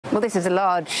Well, this is a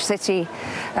large city,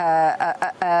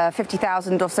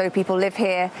 50,000 or so people live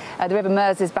here. The River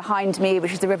Meuse is behind me,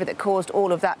 which is the river that caused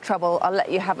all of that trouble. I'll let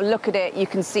you have a look at it. You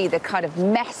can see the kind of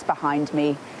mess behind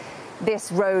me.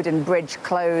 This road and bridge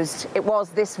closed. It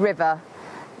was this river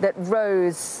that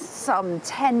rose some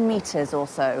 10 metres or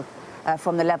so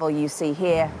from the level you see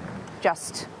here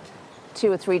just 2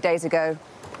 or 3 days ago,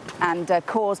 and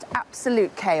caused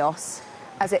absolute chaos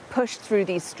as it pushed through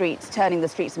these streets, turning the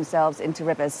streets themselves into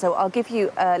rivers. So I'll give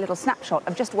you a little snapshot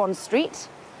of just one street.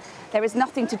 There is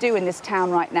nothing to do in this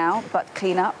town right now but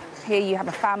clean up. Here you have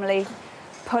a family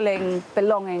pulling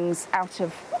belongings out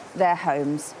of their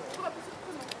homes.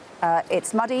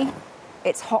 It's muddy,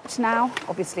 it's hot now,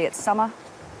 obviously it's summer,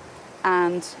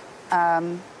 and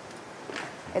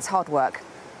it's hard work.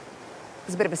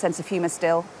 There's a bit of a sense of humour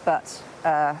still, but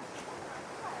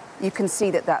you can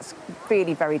see that that's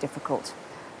really very difficult.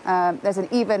 There's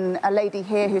even a lady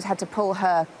here who's had to pull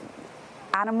her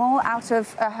animal out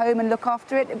of her home and look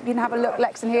after it. You can have a look,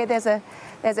 Lex, and here there's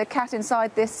a cat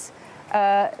inside this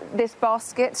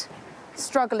basket,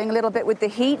 struggling a little bit with the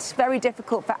heat. Very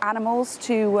difficult for animals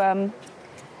to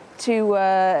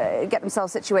get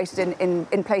themselves situated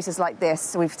in places like this.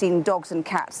 So we've seen dogs and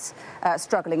cats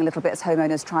struggling a little bit as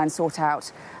homeowners try and sort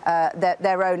out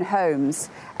their own homes.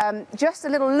 Just a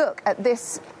little look at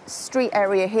this street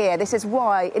area here. This is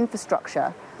why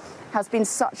infrastructure has been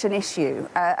such an issue,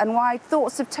 and why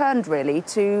thoughts have turned really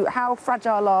to how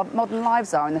fragile our modern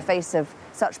lives are in the face of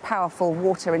such powerful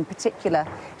water in particular.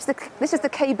 This is the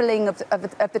cabling of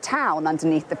the town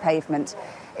underneath the pavement.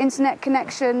 Internet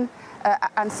connection,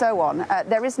 and so on.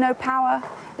 There is no power,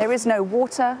 there is no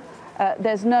water,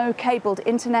 there's no cabled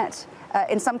internet.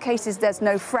 In some cases, there's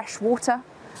no fresh water.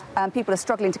 People are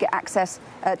struggling to get access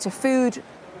to food.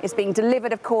 It's being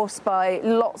delivered, of course, by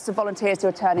lots of volunteers who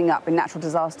are turning up. In natural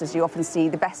disasters, you often see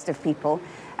the best of people.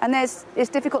 And it's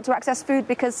difficult to access food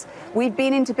because we've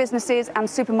been into businesses and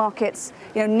supermarkets,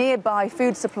 nearby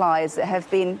food supplies that have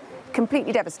been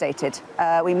completely devastated.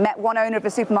 We met one owner of a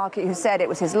supermarket who said it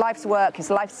was his life's work, his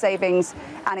life savings,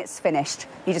 and it's finished.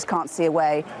 You just can't see a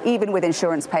way, even with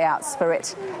insurance payouts, for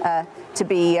it to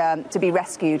be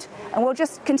rescued. And we'll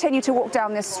just continue to walk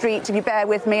down this street. If you bear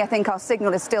with me, I think our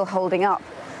signal is still holding up.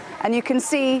 And you can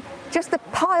see just the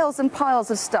piles and piles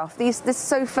of stuff. These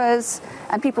sofas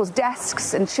and people's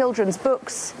desks and children's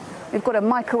books. We've got a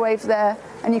microwave there,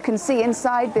 and you can see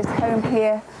inside this home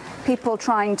here, people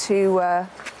trying to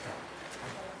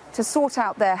sort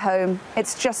out their home.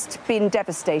 It's just been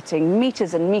devastating.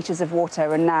 Meters and meters of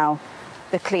water, and now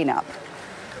the cleanup.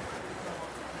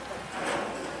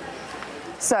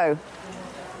 So,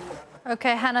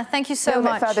 okay, Hannah, thank you so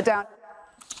much. Further down.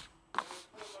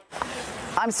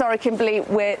 I'm sorry, Kimberly,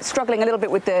 we're struggling a little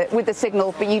bit with the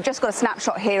signal, but you just got a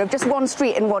snapshot here of just one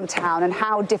street in one town and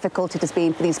how difficult it has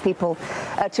been for these people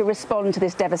to respond to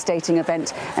this devastating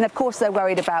event. And of course, they're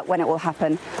worried about when it will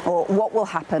happen or what will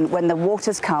happen when the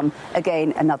waters come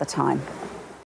again another time.